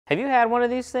Have you had one of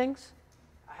these things?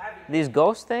 I haven't. These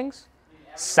ghost things?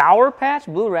 Sour Patch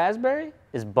Blue Raspberry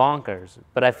is bonkers,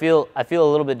 but I feel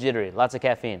a little bit jittery. Lots of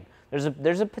caffeine.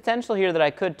 There's a potential here that I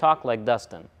could talk like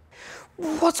Dustin.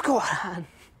 What's going on?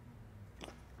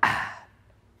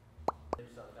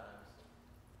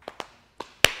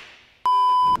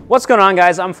 What's going on,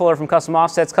 guys? I'm Fuller from Custom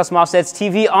Offsets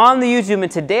TV on the YouTube,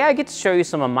 and today I get to show you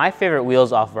some of my favorite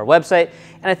wheels off of our website.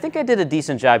 And I think I did a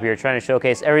decent job here trying to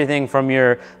showcase everything from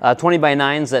your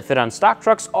 20x9s that fit on stock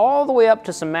trucks all the way up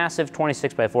to some massive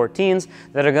 26x14s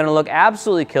that are going to look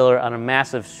absolutely killer on a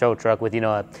massive show truck with, you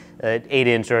know, an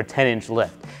 8-inch or a 10-inch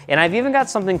lift. And I've even got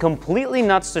something completely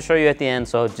nuts to show you at the end,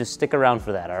 so just stick around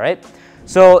for that, all right?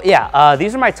 So yeah,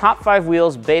 these are my top 5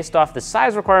 wheels based off the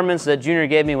size requirements that Junior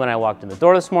gave me when I walked in the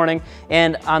door this morning.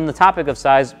 And on the topic of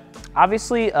size,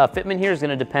 obviously fitment here is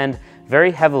going to depend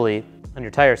very heavily on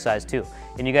your tire size too.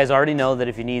 And you guys already know that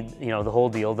if you need, you know, the whole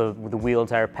deal, the wheel and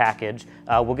tire package,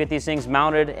 we'll get these things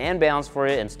mounted and balanced for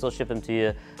you and still ship them to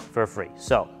you for free.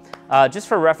 So just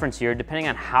for reference here, depending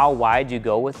on how wide you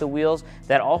go with the wheels,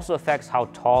 that also affects how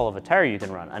tall of a tire you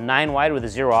can run. A 9 wide with a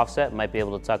 0 offset might be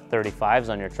able to tuck 35s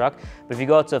on your truck, but if you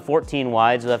go up to 14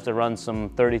 wides, you'll have to run some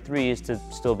 33s to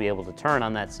still be able to turn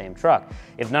on that same truck.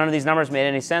 If none of these numbers made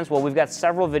any sense, well, we've got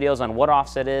several videos on what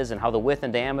offset is and how the width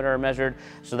and diameter are measured,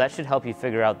 so that should help you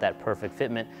figure out that perfect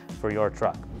fitment for your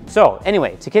truck. So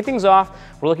anyway, to kick things off,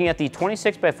 we're looking at the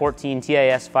 26x14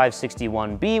 TIS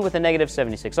 561B with a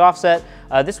 -76 offset.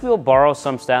 This wheel borrows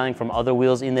some styling from other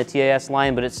wheels in the TIS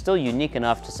line, but it's still unique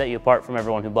enough to set you apart from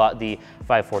everyone who bought the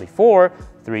 544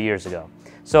 3 years ago.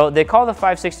 So they call the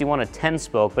 561 a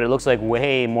 10-spoke, but it looks like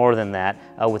way more than that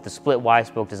with the split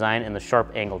Y-spoke design and the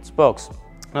sharp angled spokes.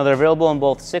 Now they're available in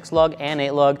both 6-lug and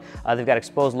 8-lug. They've got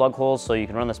exposed lug holes so you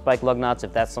can run the spike lug nuts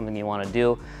if that's something you want to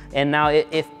do. And now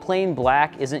if plain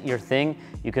black isn't your thing,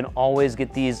 you can always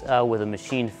get these with a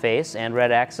machined face and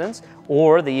red accents,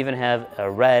 or they even have a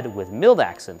red with milled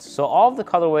accents. So all of the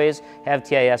colorways have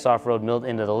TIS off-road milled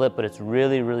into the lip, but it's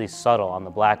really, really subtle on the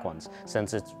black ones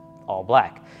since it's all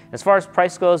black. As far as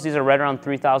price goes, these are right around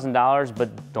 $3,000, but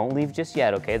don't leave just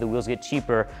yet, okay? The wheels get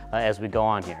cheaper as we go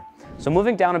on here. So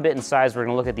moving down a bit in size, we're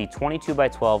gonna look at the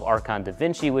 22x12 Arkon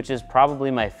Davinci, which is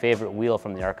probably my favorite wheel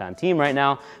from the Arkon team right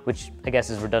now, which I guess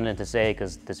is redundant to say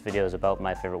because this video is about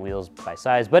my favorite wheels by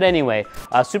size. But anyway,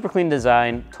 super clean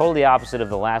design, totally opposite of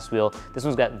the last wheel. This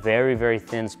one's got very, very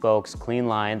thin spokes, clean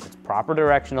lines, it's proper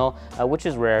directional, which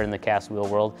is rare in the cast wheel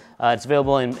world. It's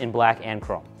available in black and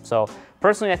chrome. So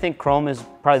personally, I think chrome is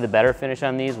probably the better finish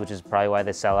on these, which is probably why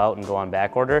they sell out and go on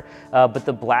back order. But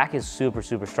the black is super,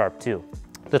 super sharp too.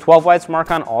 The 12 wides from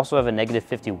Arkon also have a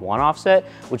 -51 offset,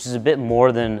 which is a bit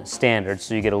more than standard.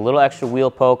 So you get a little extra wheel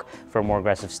poke for a more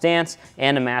aggressive stance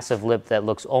and a massive lip that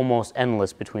looks almost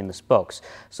endless between the spokes.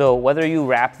 So whether you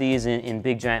wrap these in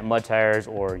big giant mud tires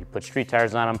or you put street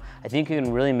tires on them, I think you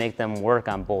can really make them work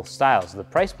on both styles. The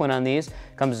price point on these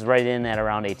comes right in at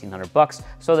around 1,800 bucks,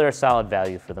 so they're a solid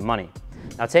value for the money.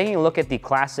 Now taking a look at the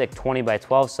classic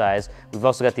 20x12 size, we've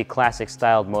also got the classic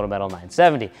styled MotoMetal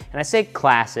 970. And I say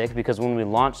classic because when we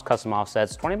launched custom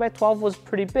offsets, 20x12 was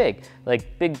pretty big,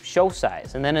 like big show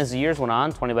size. And then as the years went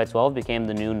on, 20x12 became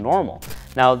the new normal.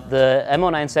 Now the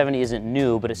MO970 isn't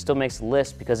new, but it still makes the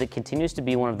list because it continues to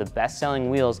be one of the best selling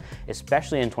wheels,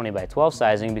 especially in 20x12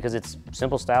 sizing, because its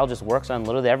simple style just works on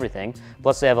literally everything.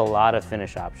 Plus they have a lot of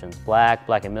finish options: black,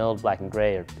 black and milled, black and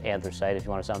gray, or anthracite if you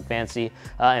want to sound fancy,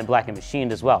 and black and machined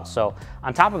as well. So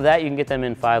on top of that, you can get them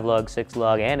in 5-lug,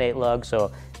 6-lug, and 8-lug.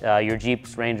 So your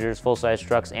Jeeps, Rangers, full-size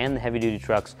trucks, and the heavy-duty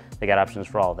trucks, they got options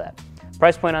for all of that.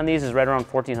 Price point on these is right around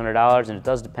 $1,400, and it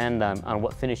does depend on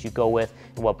what finish you go with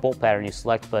and what bolt pattern you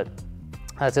select, but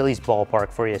that's at least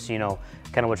ballpark for you so you know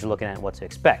kind of what you're looking at and what to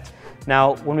expect.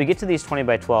 Now, when we get to these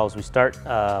 20x12s, we start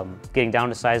getting down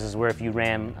to sizes where if you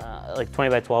ran like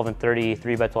 20x12 and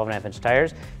 33x12.5-inch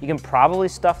tires, you can probably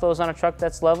stuff those on a truck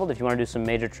that's leveled if you want to do some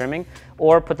major trimming,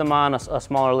 or put them on a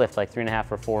smaller lift like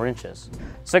 3.5 or 4 inches.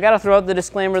 So I got to throw out the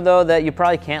disclaimer though that you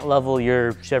probably can't level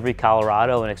your Chevy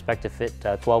Colorado and expect to fit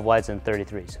 12 wides and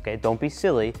 33s. Okay, don't be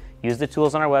silly. Use the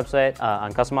tools on our website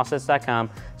on customoffsets.com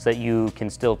so that you can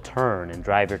still turn and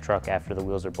drive your truck after the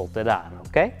wheels are bolted on,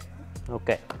 okay?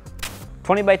 Okay.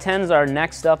 20x10s are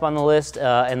next up on the list,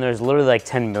 and there's literally like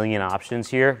 10 million options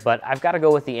here, but I've got to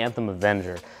go with the Anthem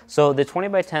Avenger. So the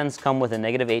 20x10s come with a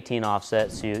 -18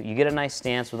 offset, so you get a nice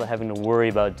stance without having to worry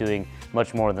about doing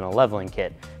much more than a leveling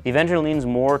kit. The Avenger leans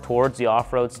more towards the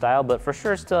off-road style, but for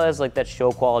sure still has like that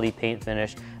show quality paint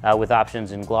finish with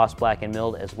options in gloss black and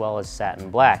milled as well as satin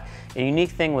black. A unique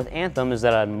thing with Anthem is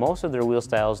that on most of their wheel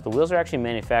styles, the wheels are actually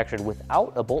manufactured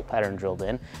without a bolt pattern drilled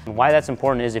in. And why that's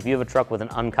important is if you have a truck with an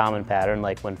uncommon pattern, pattern,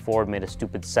 like when Ford made a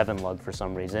stupid 7-lug for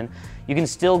some reason, you can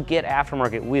still get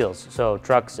aftermarket wheels. So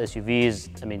trucks,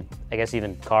 SUVs, I mean, I guess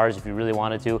even cars if you really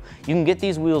wanted to, you can get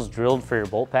these wheels drilled for your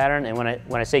bolt pattern. And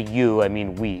when I say you, I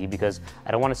mean we, because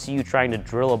I don't want to see you trying to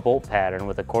drill a bolt pattern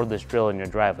with a cordless drill in your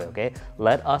driveway, okay?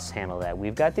 Let us handle that.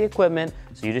 We've got the equipment,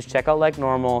 so you just check out like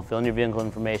normal, fill in your vehicle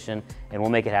information, and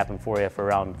we'll make it happen for you for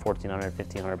around $1,400,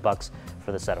 $1,500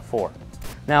 for the set of 4.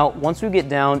 Now, once we get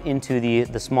down into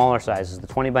the smaller sizes, the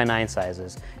 20x9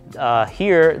 sizes,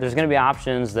 here there's going to be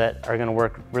options that are going to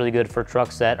work really good for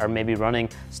trucks that are maybe running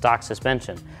stock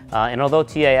suspension. And although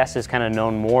TIS is kind of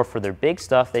known more for their big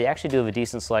stuff, they actually do have a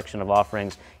decent selection of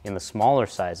offerings in the smaller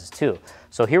sizes too.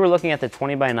 So here we're looking at the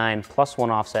 20x9 plus 1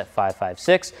 offset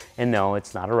 556, and no,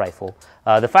 it's not a rifle.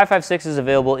 The 556 is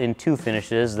available in 2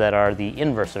 finishes that are the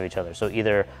inverse of each other, so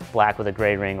either black with a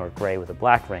gray ring or gray with a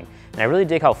black ring. And I really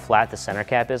dig how flat the center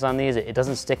cap is on these. It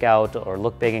doesn't stick out or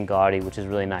look big and gaudy, which is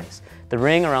really nice. The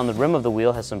ring around the rim of the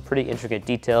wheel has some pretty intricate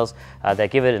details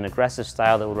that give it an aggressive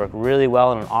style that would work really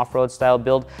well in an off-road style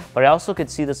build, but I also could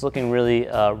see this looking really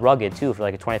rugged too for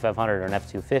like a 2500 or an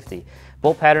F250.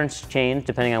 Bolt patterns change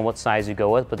depending on what size you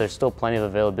go with, but there's still plenty of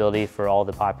availability for all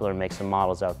the popular makes and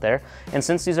models out there. And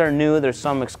since these are new, there's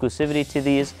some exclusivity to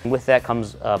these. With that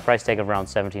comes a price tag of around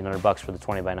 $1,700 for the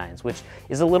 20x9s, which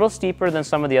is a little steeper than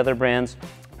some of the other brands,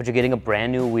 but you're getting a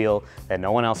brand new wheel that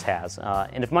no one else has.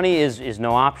 And if money is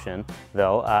no option,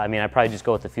 though, I mean, I'd probably just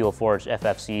go with the Fuel Forged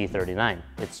FFCE 39.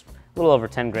 It's a little over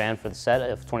 10 grand for the set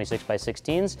of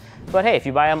 26x16s, but hey, if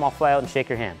you buy them, I'll fly out and shake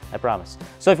your hand, I promise.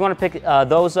 So if you want to pick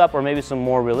those up, or maybe some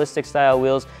more realistic style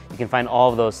wheels, you can find all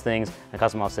of those things at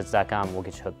CustomOffsets.com. We'll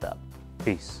get you hooked up.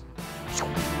 Peace.